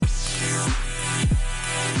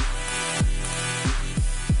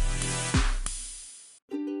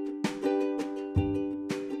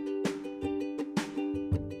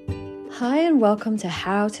and welcome to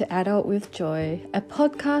How to Adult with Joy, a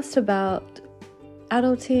podcast about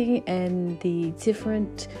adulting and the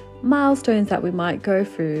different milestones that we might go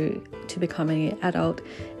through to becoming an adult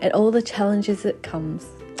and all the challenges that comes.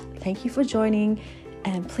 Thank you for joining,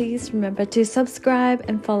 and please remember to subscribe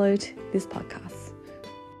and follow this podcast.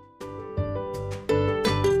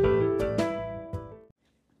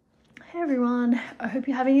 Hey everyone, I hope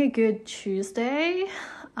you're having a good Tuesday.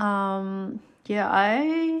 I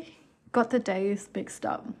got the days mixed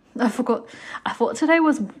up. I thought today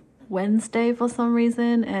was Wednesday for some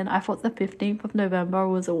reason, and I thought the 15th of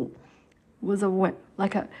November so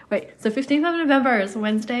 15th of November is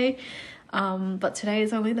Wednesday, but today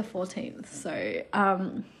is only the 14th. So I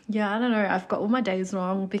don't know, I've got all my days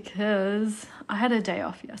wrong because I had a day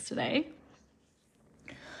off yesterday.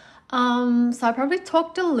 So I probably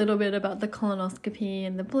talked a little bit about the colonoscopy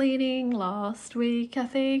and the bleeding last week, I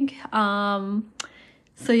think.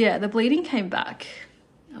 The bleeding came back,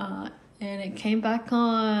 and it came back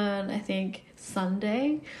on, I think,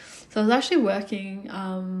 Sunday. So I was actually working,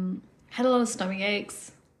 had a lot of stomach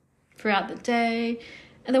aches throughout the day.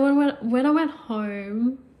 And then when I went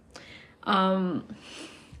home, I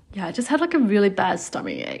just had like a really bad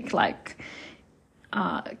stomach ache,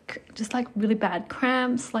 just like really bad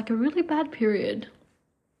cramps, like a really bad period.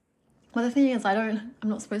 Well, the thing is, I'm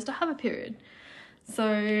not supposed to have a period.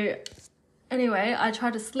 So anyway, I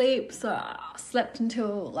tried to sleep, so I slept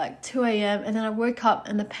until like 2 a.m. and then I woke up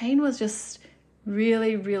and the pain was just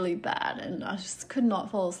really, really bad and I just could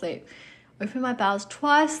not fall asleep. Opened my bowels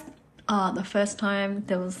twice. The first time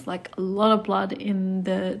there was like a lot of blood in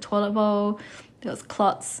the toilet bowl. There was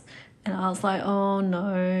clots and I was like, oh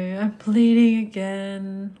no, I'm bleeding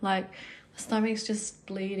again. Like, my stomach's just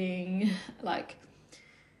bleeding. I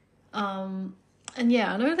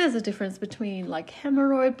know there's a difference between like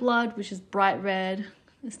hemorrhoid blood, which is bright red.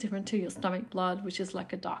 It's different to your stomach blood, which is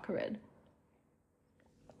like a darker red.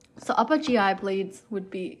 So upper GI bleeds would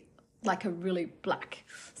be like a really black.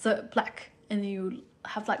 So black, and you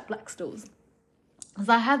have like black stools. Because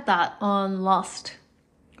I had that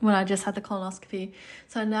when I just had the colonoscopy.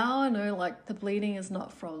 So now I know like the bleeding is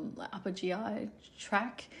not from like upper GI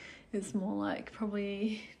tract. It's more like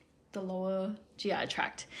probably the lower GI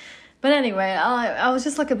tract. But anyway, I was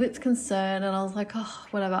just like a bit concerned and I was like, oh,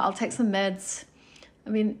 whatever, I'll take some meds.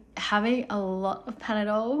 I've been having a lot of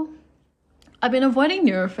Panadol. I've been avoiding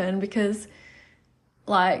Nurofen because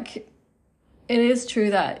like it is true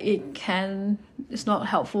that it's not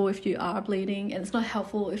helpful if you are bleeding, and it's not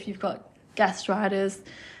helpful if you've got gastritis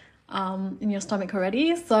in your stomach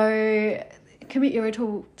already. So it can be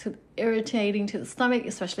irritating to the stomach,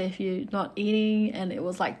 especially if you're not eating, and it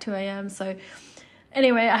was like 2 a.m. So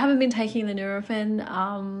anyway, I haven't been taking the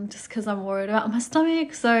Nurofen just because I'm worried about my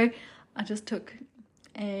stomach. So I just took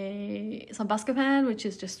some Buscopan, which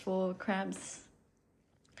is just for cramps.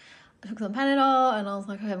 I took some Panadol and I was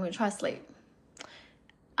like, okay, I'm going to try sleep.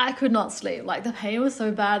 I could not sleep. Like, the pain was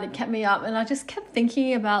so bad, it kept me up. And I just kept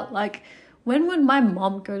thinking about, like, when would my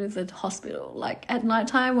mom go to the hospital? Like, at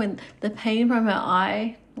nighttime when the pain from her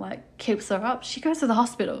eye, like, keeps her up, she goes to the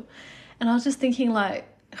hospital. And I was just thinking, like,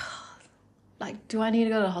 do I need to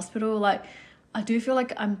go to the hospital? Like, I do feel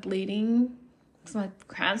like I'm bleeding because my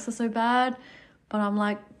cramps are so bad. But I'm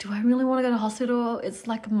like, do I really want to go to the hospital? It's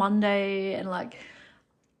like Monday and like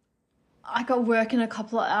I got work in a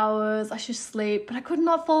couple of hours. I should sleep, but I could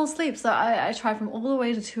not fall asleep. So I tried from all the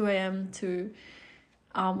way to 2 a.m. to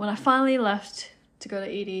when I finally left to go to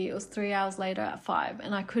ED, it was 3 hours later at 5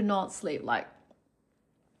 and I could not sleep. Like,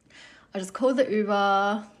 I just called the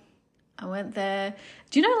Uber. I went there.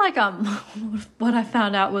 Do you know, like, what I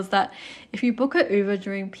found out was that if you book an Uber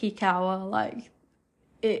during peak hour, like,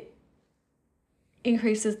 it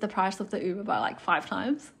increases the price of the Uber by like 5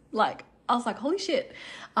 times. Like, I was like, holy shit.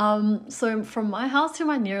 So from my house to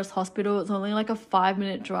my nearest hospital, it's only like a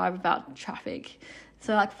 5-minute drive without traffic.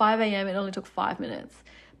 So like 5 a.m. it only took 5 minutes.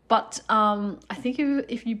 But I think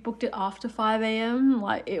if you booked it after 5 a.m.,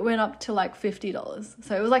 like, it went up to like $50.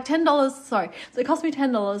 So it was like $10. Sorry. So it cost me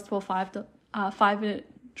 $10 for a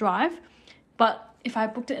 5-minute drive. But if I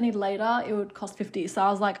booked it any later, it would cost $50. So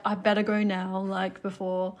I was like, I better go now, like,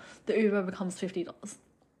 before the Uber becomes $50.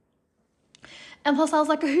 And plus I was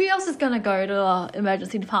like, who else is going to go to the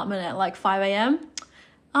emergency department at like 5 a.m.?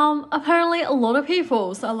 Apparently a lot of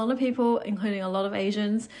people. So a lot of people, including a lot of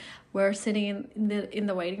Asians, were sitting in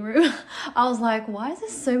the waiting room. I was like, why is there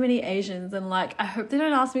so many Asians? And like, I hope they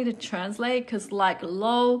don't ask me to translate because, like,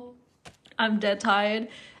 lol, I'm dead tired.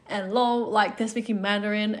 And lol, like, they're speaking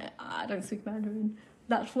Mandarin. I don't speak Mandarin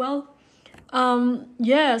that well.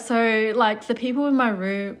 So like the people in my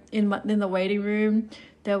room, in the waiting room,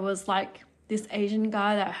 there was like this Asian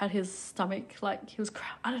guy that had his stomach, like,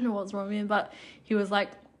 I don't know what's wrong with him, but he was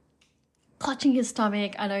like clutching his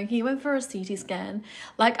stomach. I know he went for a CT scan.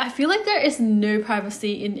 Like, I feel like there is no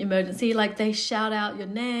privacy in emergency. Like, they shout out your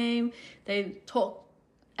name, they talk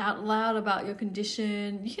out loud about your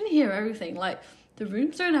condition. You can hear everything. Like, the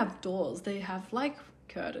rooms don't have doors, they have like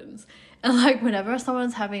curtains. And like, whenever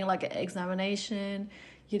someone's having like an examination,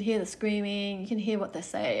 you can hear the screaming, you can hear what they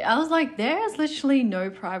say. I was like, there's literally no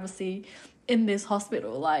privacy in this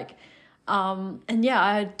hospital. Like, and yeah,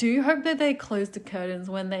 I do hope that they closed the curtains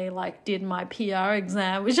when they like did my PR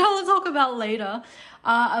exam, which I'll talk about later.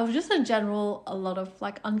 I was just in general a lot of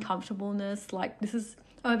like uncomfortableness. Like, this is,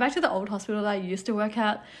 I went back to the old hospital that I used to work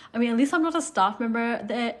at. I mean, at least I'm not a staff member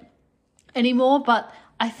there anymore, but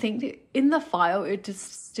I think in the file it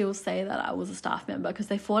just still say that I was a staff member because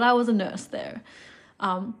they thought I was a nurse there.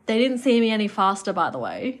 They didn't see me any faster, by the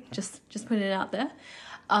way, just putting it out there.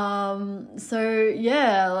 So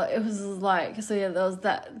yeah, it was like, so yeah, there was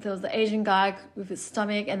the Asian guy with his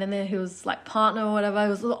stomach, and then there he was like partner or whatever. He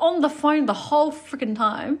was on the phone the whole freaking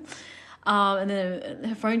time. And then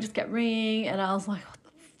her phone just kept ringing, and I was like, what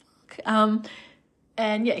the fuck?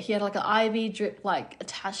 And yeah, he had like an IV drip like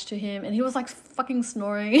attached to him, and he was like fucking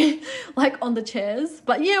snoring like on the chairs.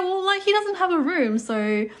 But yeah, well, like, he doesn't have a room,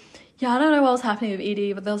 so yeah, I don't know what was happening with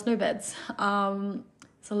ED, but there was no beds.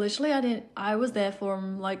 So literally I was there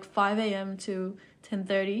from like 5 a.m. to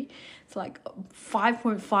 10:30. It's like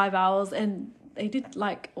 5.5 hours, and they did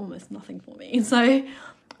like almost nothing for me. So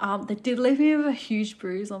they did leave me with a huge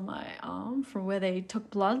bruise on my arm from where they took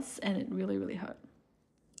bloods, and it really, really hurt.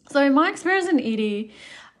 So my experience in ED,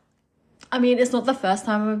 I mean, it's not the first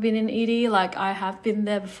time I've been in ED. Like, I have been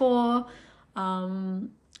there before.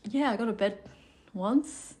 Yeah, I got a bed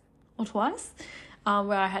once or twice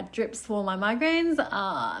where I had drips for my migraines,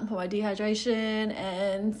 for my dehydration.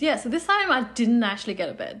 And yeah, so this time I didn't actually get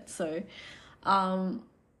a bed. So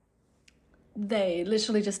they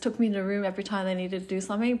literally just took me to the room every time they needed to do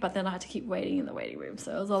something, but then I had to keep waiting in the waiting room.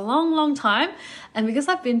 So it was a long, long time. And because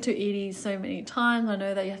I've been to ED so many times, I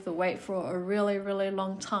know that you have to wait for a really, really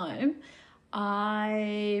long time.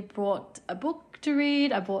 I brought a book to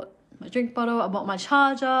read, I bought my drink bottle, I bought my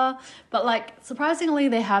charger, but like, surprisingly,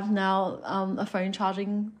 they have now a phone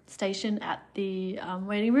charging station at the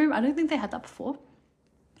waiting room. I don't think they had that before.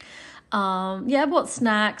 Yeah, I bought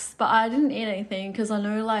snacks, but I didn't eat anything because I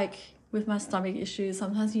know, like, with my stomach issues,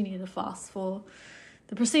 sometimes you need to fast for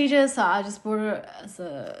the procedure. So I just bought it as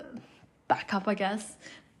a backup, I guess.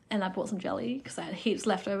 And I bought some jelly because I had heaps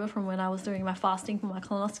left over from when I was doing my fasting for my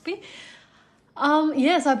colonoscopy.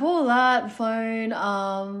 Yes, I bought that phone,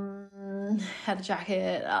 had a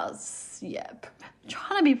jacket. I was, yeah,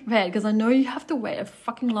 trying to be prepared because I know you have to wait a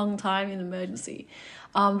fucking long time in emergency.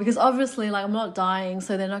 Because obviously, like, I'm not dying,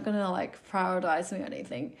 so they're not going to, like, prioritize me or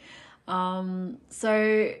anything.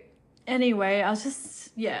 So anyway, I was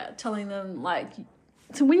just, yeah, telling them, like,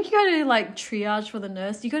 so when you go to like triage for the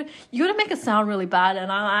nurse, you got to make it sound really bad,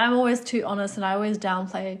 and I'm always too honest, and I always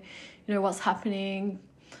downplay, you know, what's happening.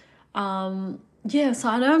 Yeah, so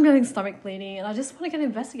I know I'm getting stomach bleeding, and I just want to get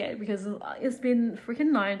investigated because it's been freaking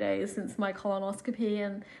 9 days since my colonoscopy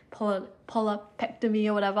and polypectomy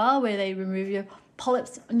or whatever, where they remove your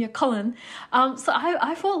polyps on your colon. So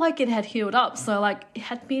I felt like it had healed up. So like, it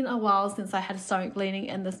had been a while since I had stomach bleeding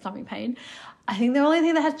and the stomach pain. I think the only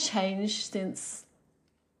thing that had changed since,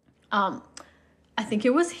 I think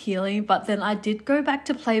it was healing, but then I did go back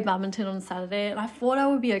to play badminton on Saturday, and I thought I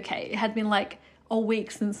would be okay. It had been like a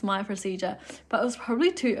week since my procedure, but it was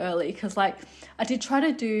probably too early because like I did try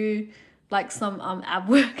to do like some ab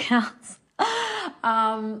workouts.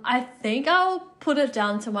 I think I'll put it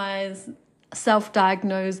down to my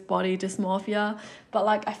self-diagnosed body dysmorphia, but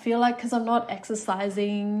like I feel like because I'm not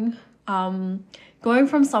exercising, going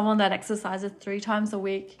from someone that exercises 3 times a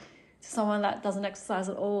week to someone that doesn't exercise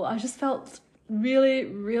at all, I just felt really,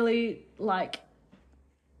 really like,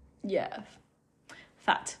 yeah,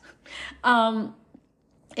 fat.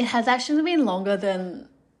 It has actually been longer than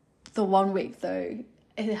the 1 week though.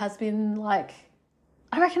 It has been like,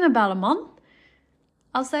 I reckon about a month,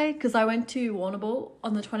 I'll say, because I went to Warrnambool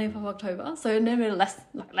on the 20th of October, so maybe less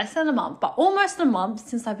than a month, but almost a month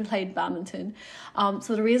since I've played badminton.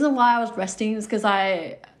 So the reason why I was resting is because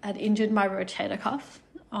I had injured my rotator cuff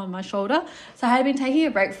on my shoulder, so I had been taking a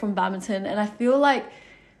break from badminton, and I feel like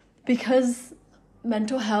because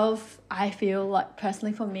mental health, I feel like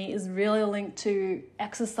personally for me, is really linked to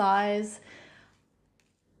exercise.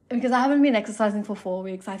 Because I haven't been exercising for 4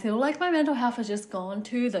 weeks, I feel like my mental health has just gone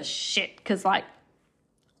to the shit, because like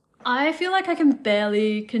I feel like I can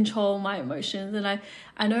barely control my emotions, and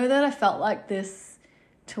I know that I felt like this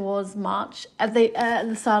towards March, at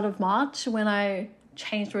the start of March, when I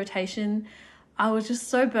changed rotation, I was just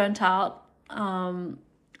so burnt out. And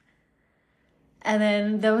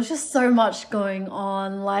then there was just so much going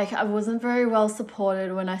on. Like, I wasn't very well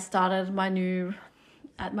supported when I started at my new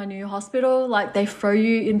hospital. Like, they throw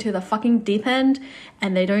you into the fucking deep end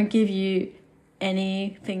and they don't give you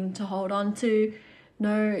anything to hold on to.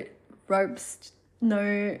 No ropes,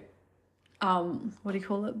 no what do you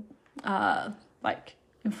call it? Like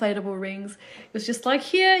inflatable rings. It was just like,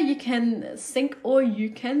 here, you can sink or you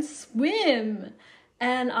can swim.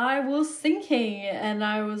 And I was sinking and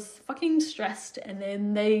I was fucking stressed, and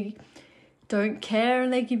then they don't care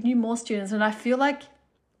and they give you more students. And I feel like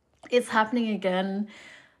it's happening again,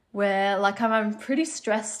 where like I'm pretty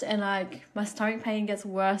stressed and like my stomach pain gets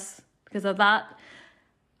worse because of that.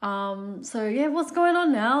 So yeah, what's going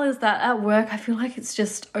on now is that at work I feel like it's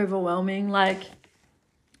just overwhelming. Like,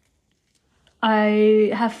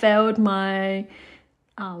 I have failed my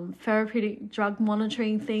therapeutic drug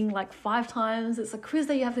monitoring thing like 5 times. It's a quiz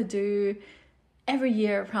that you have to do every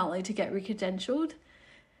year apparently to get recredentialed.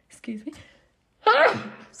 Excuse me.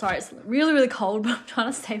 Sorry, it's really, really cold, but I'm trying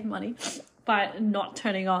to save money by not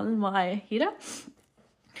turning on my heater.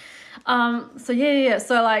 So yeah.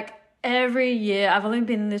 So like every year, I've only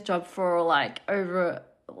been in this job for like over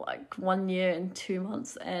like 1 year and 2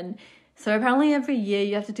 months, and so apparently every year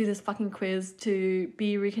you have to do this fucking quiz to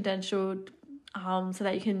be recredentialed, so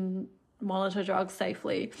that you can monitor drugs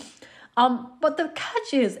safely. But the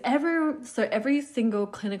catch is every single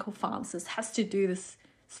clinical pharmacist has to do this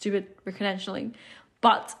stupid recredentialing,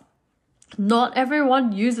 but not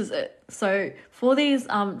everyone uses it. So for these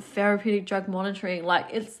therapeutic drug monitoring, like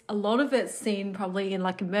it's a lot of it's seen probably in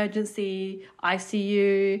like emergency,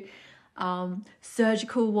 ICU,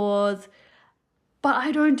 surgical wards. But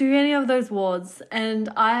I don't do any of those wards, and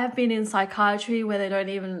I have been in psychiatry where they don't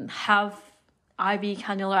even have IV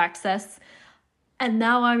cannula access, and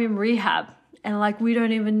now I'm in rehab, and like we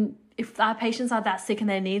don't even, if our patients are that sick and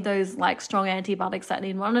they need those like strong antibiotics that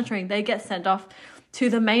need monitoring, they get sent off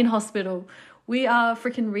to the main hospital. We are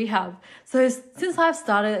freaking rehab. So since I've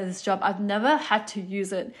started this job, I've never had to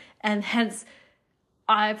use it, and hence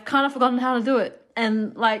I've kind of forgotten how to do it.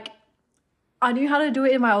 And like I knew how to do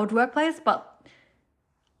it in my old workplace, but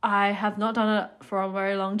I have not done it for a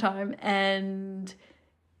very long time. And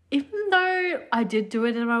even though I did do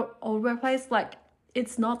it in my old workplace, like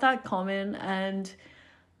it's not that common. And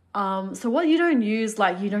so what you don't use,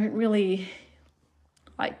 like you don't really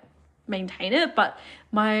like maintain it. But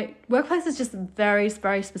my workplace is just very,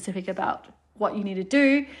 very specific about what you need to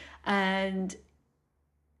do.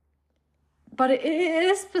 But it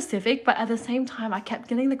is specific, but at the same time, I kept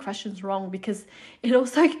getting the questions wrong because it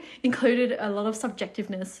also included a lot of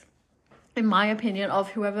subjectiveness, in my opinion,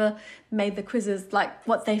 of whoever made the quizzes, like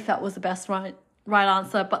what they felt was the best right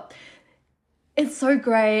answer. But it's so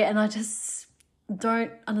grey, and I just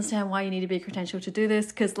don't understand why you need to be credentialed to do this,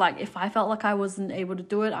 because like if I felt like I wasn't able to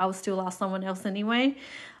do it, I would still ask someone else anyway.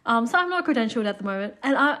 So I'm not credentialed at the moment,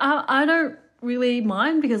 and I don't really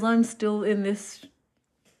mind because I'm still in this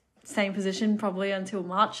same position probably until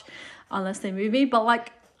March, unless they move me. But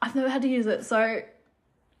like I've never had to use it, so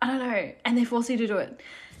I don't know, and they force you to do it.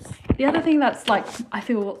 The other thing that's like I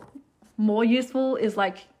feel more useful is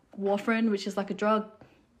like warfarin, which is like a drug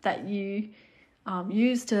that you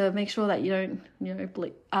use to make sure that you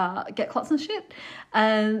don't get clots and shit.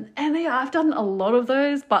 And yeah, I've done a lot of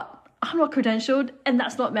those, but I'm not credentialed, and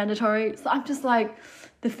that's not mandatory. So I'm just like,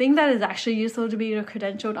 the thing that is actually useful to be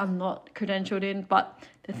credentialed, I'm not credentialed in, but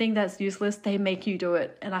the thing that's useless, they make you do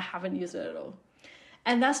it, and I haven't used it at all.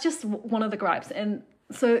 And that's just one of the gripes. And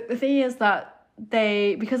so the thing is that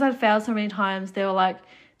because I'd failed so many times, they were like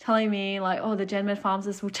telling me like, oh, the gen med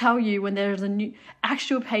pharmacist will tell you when there's a new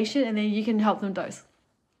actual patient, and then you can help them dose.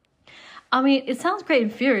 I mean, it sounds great in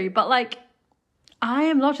theory, but like I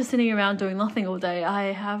am not just sitting around doing nothing all day.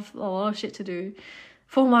 I have a lot of shit to do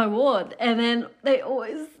for my ward, and then they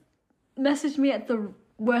always message me at the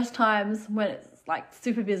worst times when it's like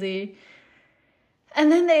super busy,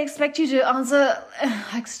 and then they expect you to answer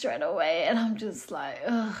like straight away, and I'm just like,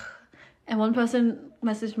 ugh. And one person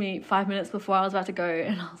messaged me 5 minutes before I was about to go,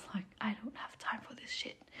 and I was like, I don't have time for this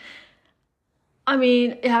shit. I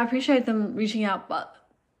mean, yeah, I appreciate them reaching out, but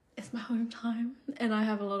it's my home time and I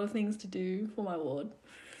have a lot of things to do for my ward.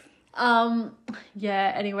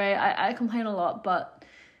 Yeah, anyway, I complain a lot, but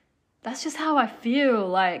that's just how I feel.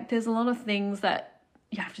 Like there's a lot of things that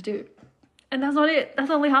you have to do, and that's not it.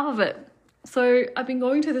 That's only half of it. So I've been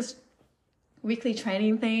going to this weekly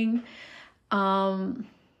training thing,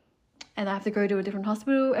 and I have to go to a different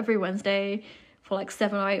hospital every Wednesday for like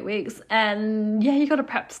 7 or 8 weeks. And yeah, you got to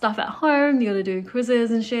prep stuff at home. You got to do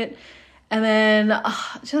quizzes and shit. And then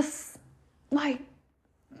just like,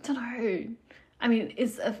 don't know. I mean,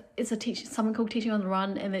 it's a teaching, something called teaching on the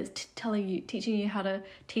run, and it's teaching you how to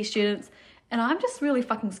teach students. And I'm just really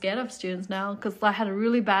fucking scared of students now, because I had a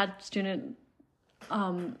really bad student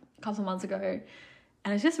a couple of months ago,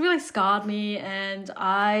 and it just really scarred me, and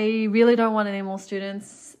I really don't want any more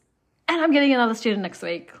students. And I'm getting another student next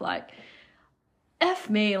week. Like,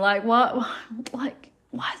 F me. Like, what? Like,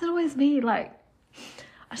 why is it always me? Like,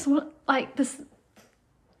 I just want, like, this,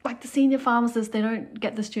 like the senior pharmacists, they don't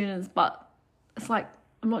get the students, but it's like,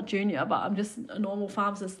 I'm not junior, but I'm just a normal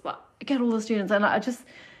pharmacist, but I get all the students, and I'm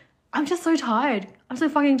just so tired. I'm so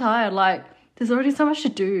fucking tired. Like, there's already so much to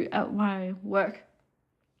do at my work.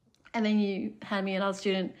 And then you hand me another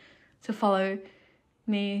student to follow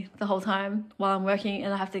me the whole time while I'm working,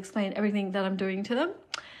 and I have to explain everything that I'm doing to them.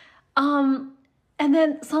 And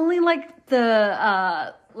then suddenly, like,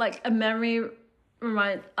 like a memory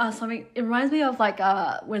it reminds me of like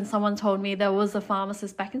when someone told me there was a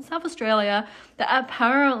pharmacist back in South Australia that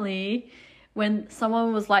apparently when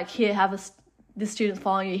someone was like, here, have this student's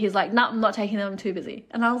following you, he's like, no, I'm not taking them, I'm too busy.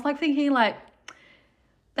 And I was like thinking, like,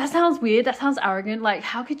 that sounds weird, that sounds arrogant, like,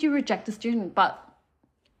 how could you reject a student? But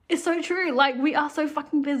it's so true. Like, we are so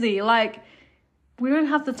fucking busy. Like, we don't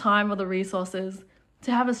have the time or the resources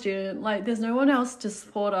to have a student. Like, there's no one else to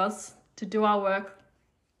support us, to do our work.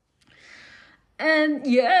 And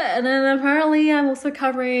yeah, and then apparently I'm also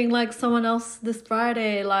covering like someone else this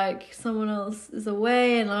Friday. Like, someone else is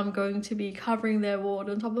away, and I'm going to be covering their ward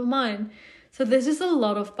on top of mine. So there's just a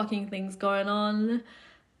lot of fucking things going on.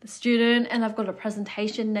 The student, and I've got a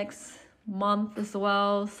presentation next month as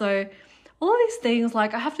well. So all of these things,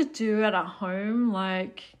 like, I have to do it at home.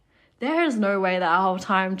 Like, there is no way that I'll have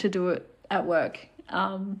time to do it at work.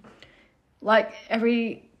 Like,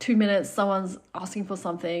 every 2 minutes someone's asking for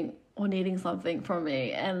something or needing something from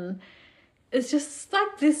me, and it's just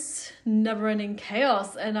like this never-ending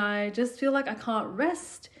chaos, and I just feel like I can't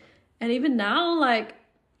rest. And even now, like,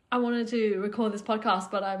 I wanted to record this podcast,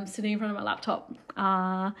 but I'm sitting in front of my laptop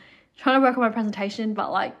trying to work on my presentation,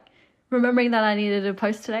 but like remembering that I needed to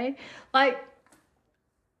post today. Like,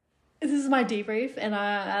 this is my debrief, and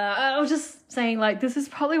I was just saying, like, this is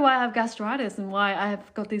probably why I have gastritis and why I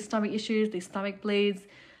have got these stomach issues, these stomach bleeds.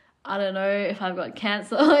 I don't know if I've got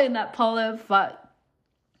cancer in that polyp, but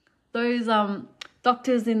those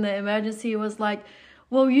doctors in the emergency was like,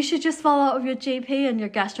 well, you should just follow up with your GP and your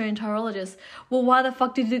gastroenterologist. Well, why the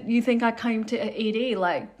fuck did you think I came to ED,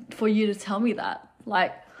 like, for you to tell me that?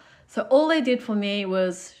 Like, so all they did for me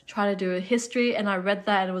was try to do a history, and I read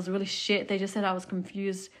that and it was really shit. They just said I was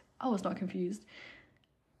confused. I was not confused.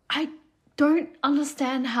 I don't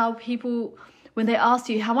understand how people, when they ask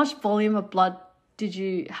you how much volume of blood did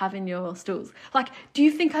you have in your stools, like, do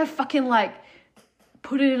you think I fucking like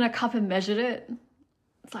put it in a cup and measured it?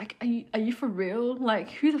 It's like, are you for real?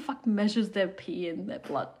 Like, who the fuck measures their pee and their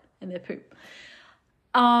blood and their poop?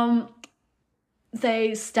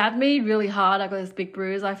 They stabbed me really hard. I got this big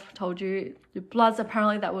bruise. I've told you, your bloods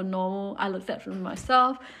apparently that were normal. I looked at them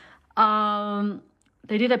myself.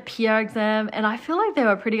 They did a PR exam, and I feel like they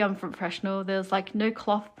were pretty unprofessional. There's like no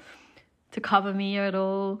cloth to cover me at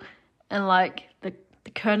all, and like the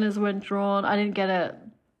curtains weren't drawn. I didn't get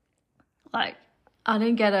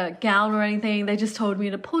a gown or anything. They just told me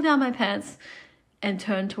to pull down my pants and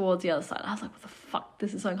turn towards the other side. I was like, what the fuck?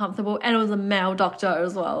 This is so uncomfortable. And it was a male doctor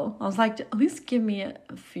as well. I was like, at least give me a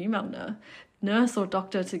female nurse or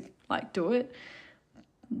doctor to like do it.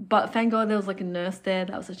 But thank God there was like a nurse there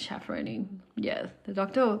that was a chaperoning. Yeah, the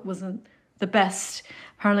doctor wasn't the best.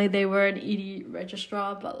 Apparently they were an ED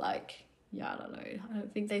registrar, but like, yeah, I don't know. I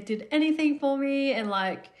don't think they did anything for me. And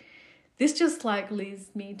like, this just like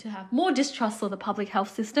leads me to have more distrust for the public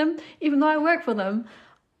health system. Even though I work for them,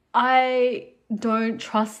 I don't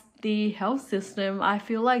trust the health system. I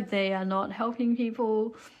feel like they are not helping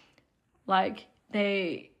people. Like,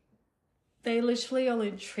 they literally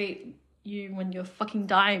only treat you when you're fucking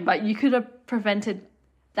dying, but you could have prevented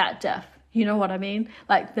that death. You know what I mean?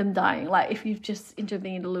 Like, them dying. Like, if you've just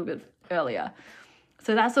intervened a little bit earlier.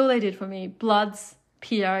 So that's all they did for me. Bloods,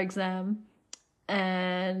 PR exam,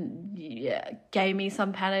 and yeah, gave me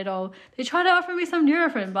some Panadol. They tried to offer me some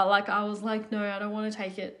Nurofen, but like, I was like, no, I don't want to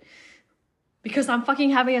take it because I'm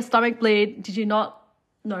fucking having a stomach bleed. Did you not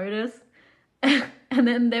notice? And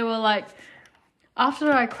then they were like,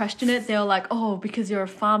 after I questioned it, they were like, oh, because you're a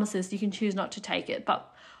pharmacist, you can choose not to take it.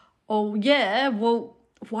 But, oh yeah, well,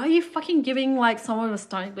 why are you fucking giving like someone with a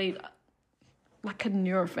stomach bleed like a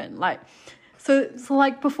Nurofen? Like, So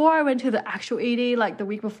like before I went to the actual ED, like the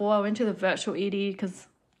week before I went to the virtual ED, because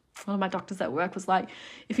one of my doctors at work was like,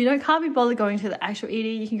 if you can't be bothered going to the actual ED,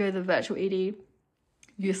 you can go to the virtual ED.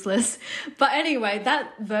 Useless. But anyway,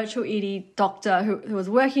 that virtual ED doctor who was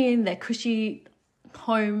working in their cushy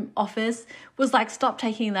home office was like, stop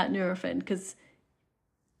taking that Nurofen because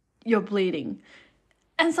you're bleeding.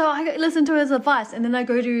 And so I listened to his advice, and then I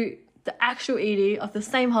go to the actual ED of the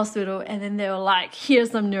same hospital, and then they were like,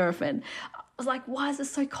 here's some Nurofen. I was like, why is it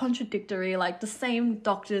so contradictory? Like the same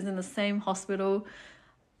doctors in the same hospital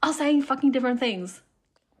are saying fucking different things.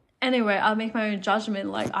 Anyway, I'll make my own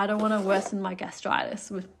judgment. Like, I don't want to worsen my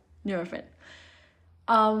gastritis with Nurofen.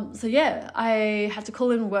 So yeah, I had to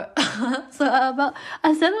call in work. I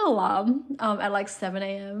set an alarm at like 7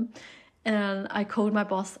 a.m. and I called my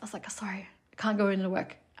boss. I was like, sorry, I can't go into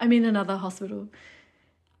work. I'm in another hospital.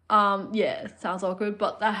 Yeah, sounds awkward,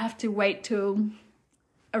 but I have to wait till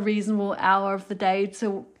a reasonable hour of the day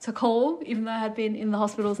to call, even though I had been in the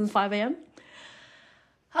hospital since 5 a.m.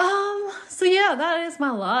 So yeah, that is my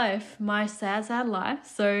life, my sad life.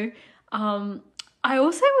 So, I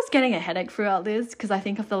also was getting a headache throughout this because I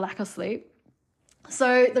think of the lack of sleep.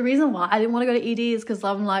 So the reason why I didn't want to go to ED is because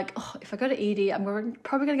I'm like, if I go to ED, I'm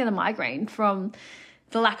probably going to get a migraine from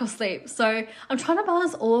the lack of sleep. So I'm trying to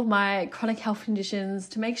balance all of my chronic health conditions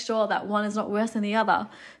to make sure that one is not worse than the other.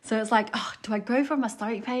 So it's like, do I go for my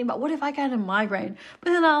stomach pain? But what if I get a migraine?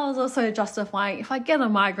 But then I was also justifying, if I get a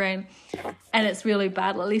migraine and it's really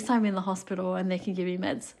bad, at least I'm in the hospital and they can give me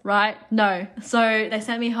meds, right? No. So they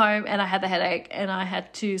sent me home and I had the headache and I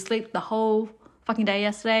had to sleep the whole fucking day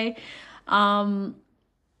yesterday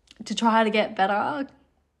to try to get better.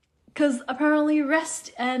 Because apparently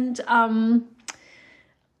rest and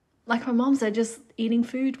like my mom said, just eating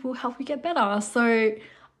food will help you get better. So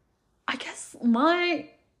I guess my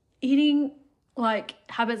eating like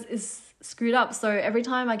habits is screwed up. So every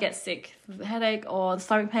time I get sick, the headache or the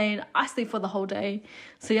stomach pain, I sleep for the whole day.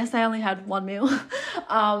 So yesterday I only had one meal.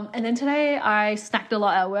 And then today I snacked a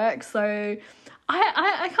lot at work. So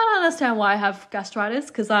I can't understand why I have gastritis,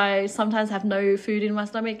 because I sometimes have no food in my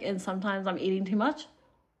stomach and sometimes I'm eating too much.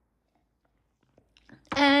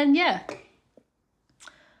 And yeah.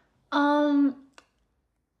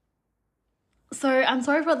 So I'm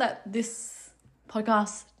sorry for this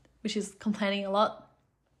podcast, which is complaining a lot.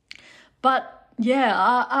 But yeah,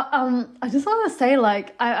 I just want to say,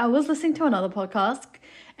 like, I was listening to another podcast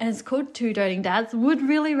and it's called Two Doting Dads. Would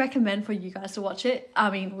really recommend for you guys to watch it. I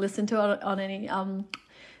mean, listen to it on any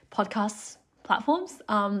podcast platforms.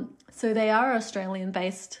 So they are Australian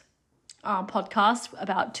based podcast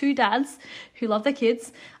about two dads who love their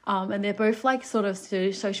kids, and they're both like sort of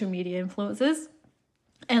social media influencers.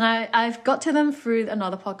 And I've got to them through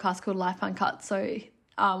another podcast called Life Uncut. So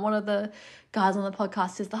one of the guys on the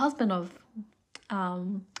podcast is the husband of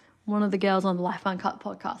one of the girls on the Life Uncut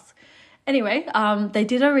podcast. Anyway, they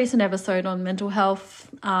did a recent episode on mental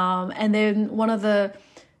health, and then one of the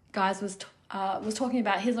guys was talking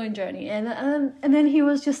about his own journey, and then he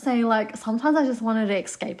was just saying, like, sometimes I just wanted to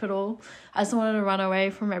escape it all. I just wanted to run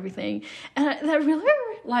away from everything, and that really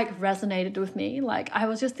like resonated with me. Like, I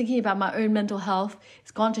was just thinking about my own mental health.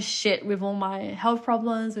 It's gone to shit with all my health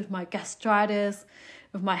problems, with my gastritis,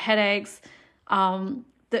 with my headaches,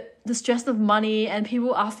 the stress of money and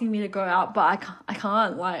people asking me to go out, but I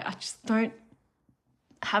can't. Like, I just don't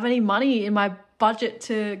have any money in my budget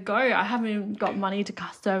to go. I haven't even got money to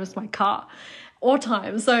service my car or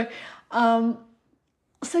time. So yeah,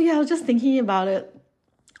 I was just thinking about it.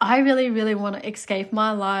 I really, really want to escape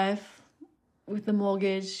my life with the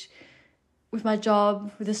mortgage, with my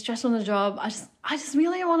job, with the stress on the job. I just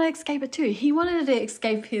really want to escape it too. He wanted to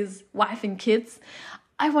escape his wife and kids.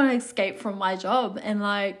 I want to escape from my job, and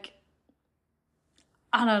like,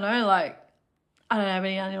 I don't know, like, I don't have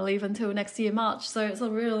any annual leave until next year, March. So it's a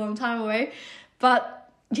really long time away.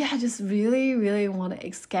 But yeah, I just really, really want to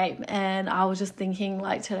escape. And I was just thinking,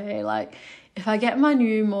 like, today, like, if I get my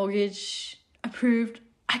new mortgage approved,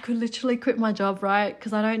 I could literally quit my job, right?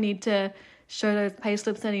 Because I don't need to show those pay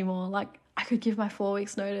slips anymore. Like, I could give my 4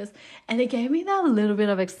 weeks notice. And it gave me that little bit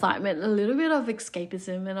of excitement, a little bit of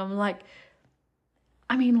escapism. And I'm like,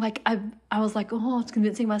 I mean, like, I was like, I was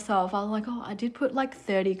convincing myself. I was like, I did put like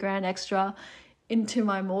 30 grand extra into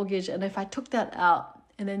my mortgage. And if I took that out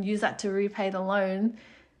and then use that to repay the loan,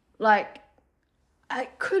 like, I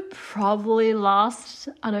could probably last,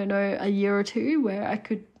 I don't know, a year or two where I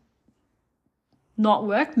could not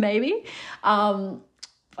work, maybe.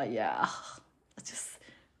 But yeah, I just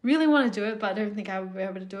really want to do it, but I don't think I would be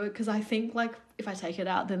able to do it, because I think, like, if I take it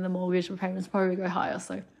out, then the mortgage repayments probably go higher.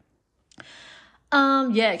 So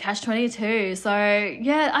Yeah, catch 22. So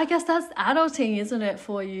yeah, I guess that's adulting, isn't it,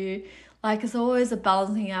 for you? Like, it's always a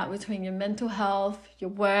balancing out between your mental health,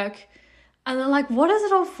 your work, and then like, what is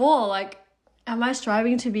it all for? Like, am I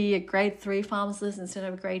striving to be a grade 3 pharmacist instead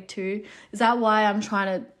of a grade 2? Is that why I'm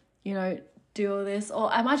trying to, do all this?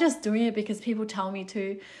 Or am I just doing it because people tell me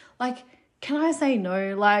to? Like, can I say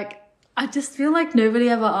no? Like, I just feel like nobody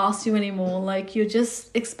ever asks you anymore. Like, you're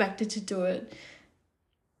just expected to do it.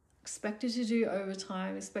 Expected to do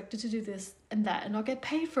overtime, expected to do this and that and not get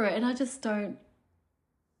paid for it. And I just don't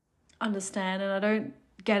understand and I don't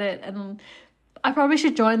get it. And I probably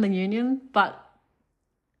should join the union, but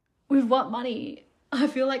with what money? I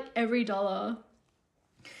feel like every dollar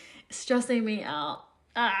is stressing me out.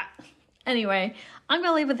 Anyway, I'm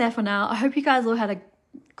gonna leave it there for now. I hope you guys all had a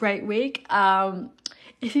great week.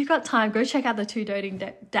 If you've got time, go check out the Two Doting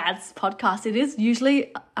Dads podcast. It is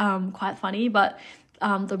usually quite funny, but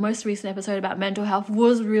the most recent episode about mental health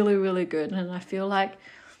was really, really good. And I feel like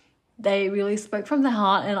they really spoke from the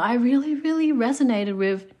heart, and I really, really resonated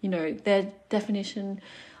with, their definition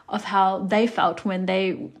of how they felt when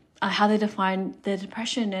how they defined their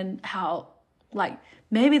depression, and how, like,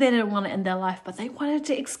 maybe they didn't want to end their life, but they wanted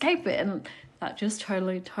to escape it. And that just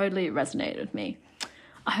totally, totally resonated with me.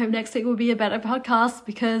 I hope next week will be a better podcast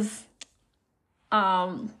because,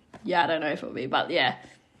 I don't know if it will be, but yeah,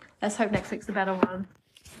 let's hope next week's a better one.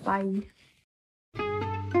 Bye.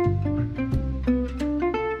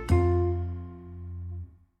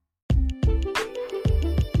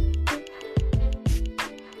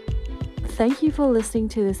 Thank you for listening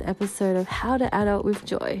to this episode of How to Adult with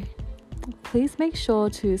Joy. Please make sure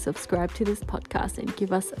to subscribe to this podcast and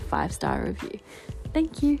give us a 5-star review.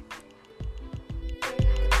 Thank you.